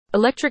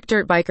Electric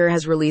Dirt Biker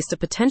has released a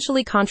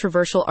potentially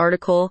controversial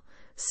article.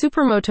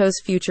 Supermoto's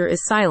future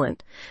is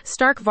silent.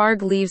 Stark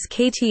Varg leaves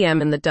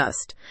KTM in the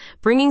dust,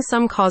 bringing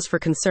some cause for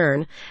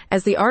concern,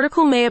 as the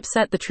article may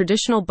upset the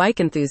traditional bike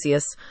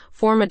enthusiasts,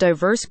 form a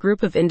diverse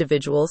group of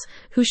individuals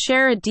who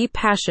share a deep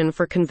passion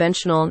for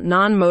conventional,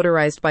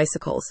 non-motorized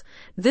bicycles.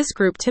 This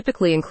group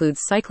typically includes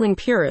cycling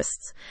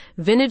purists,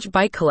 vintage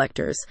bike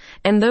collectors,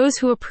 and those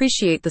who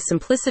appreciate the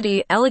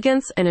simplicity,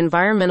 elegance, and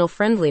environmental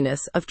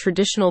friendliness of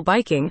traditional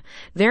biking.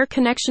 Their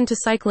connection to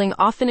cycling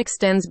often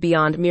extends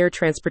beyond mere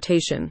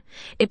transportation.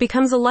 It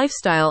becomes a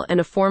lifestyle and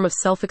a form of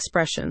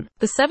self-expression.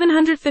 The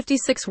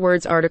 756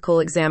 words article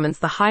examines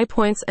the high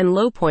points and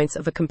low points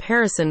of a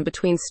comparison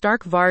between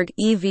Stark Varg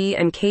EV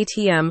and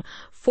KTM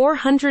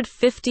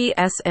 450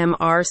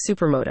 SMR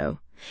Supermoto.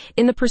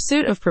 In the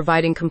pursuit of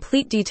providing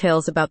complete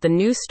details about the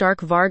new Stark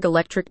Varg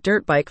electric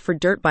dirt bike for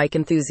dirt bike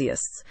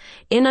enthusiasts.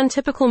 In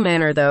untypical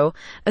manner though,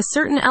 a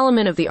certain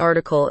element of the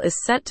article is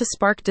set to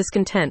spark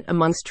discontent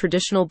amongst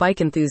traditional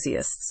bike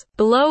enthusiasts.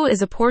 Below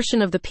is a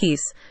portion of the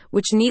piece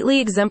which neatly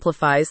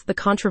exemplifies the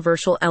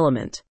controversial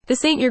element.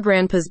 This ain't your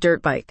grandpa's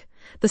dirt bike.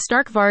 The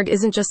Stark Varg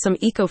isn't just some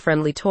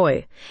eco-friendly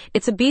toy.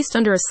 It's a beast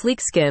under a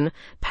sleek skin,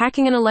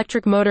 packing an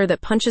electric motor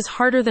that punches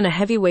harder than a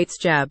heavyweight's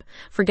jab.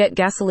 Forget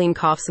gasoline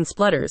coughs and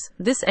splutters.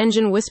 This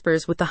engine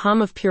whispers with the hum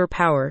of pure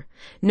power.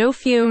 No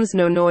fumes,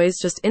 no noise,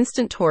 just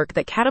instant torque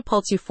that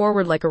catapults you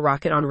forward like a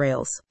rocket on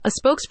rails. A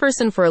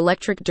spokesperson for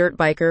Electric Dirt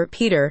Biker,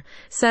 Peter,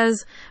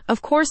 says,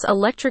 "Of course,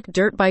 Electric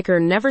Dirt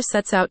Biker never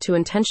sets out to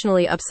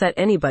intentionally upset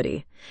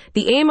anybody.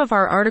 The aim of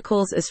our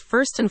articles is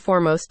first and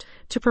foremost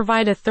to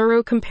provide a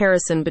thorough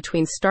comparison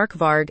between Stark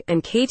Varg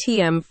and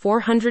KTM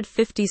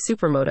 450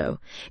 Supermoto.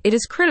 It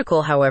is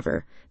critical,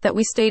 however, that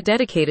we stay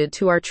dedicated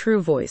to our true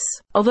voice.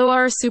 Although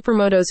our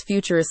Supermoto's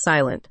future is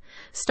silent,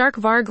 Stark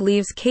Varg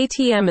leaves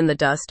KTM in the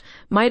dust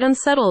might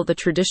unsettle the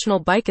traditional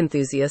bike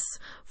enthusiasts,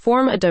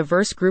 form a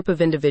diverse group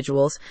of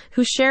individuals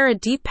who share a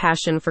deep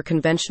passion for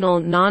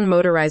conventional,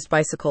 non-motorized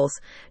bicycles.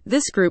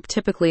 This group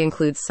typically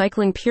includes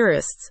cycling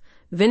purists,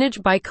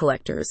 vintage bike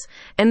collectors,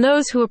 and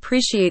those who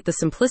appreciate the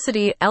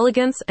simplicity,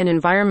 elegance, and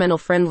environmental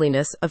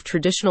friendliness of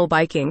traditional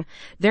biking.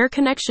 Their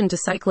connection to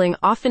cycling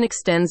often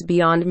extends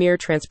beyond mere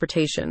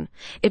transportation.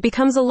 It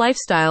becomes a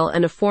lifestyle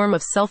and a form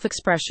of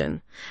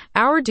self-expression.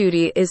 Our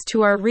duty is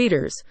to our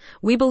readers.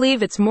 We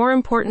believe it's more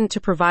important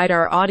to provide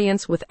our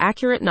audience with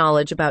accurate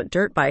knowledge about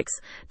dirt bikes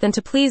than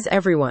to please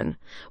everyone,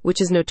 which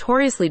is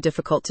notoriously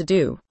difficult to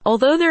do.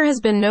 Although there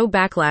has been no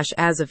backlash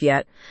as of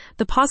yet,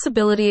 the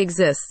possibility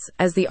exists,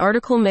 as the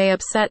article may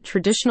upset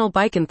traditional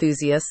bike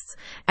enthusiasts,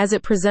 as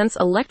it presents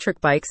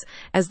electric bikes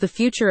as the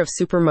future of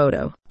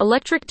Supermoto.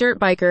 Electric Dirt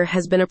Biker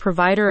has been a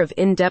provider of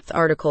in-depth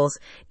articles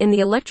in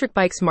the electric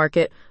bikes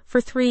market for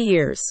 3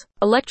 years.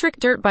 Electric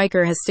Dirt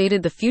Biker has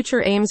stated the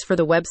future aims for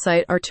the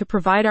website are to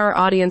provide our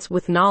audience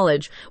with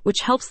knowledge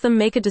which helps them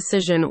make a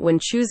decision when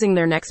choosing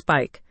their next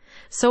bike.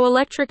 So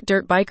Electric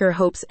Dirt Biker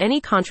hopes any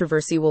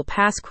controversy will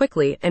pass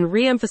quickly and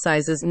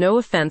re-emphasizes no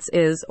offense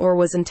is or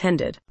was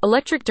intended.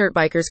 Electric Dirt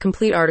Biker's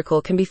complete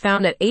article can be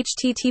found at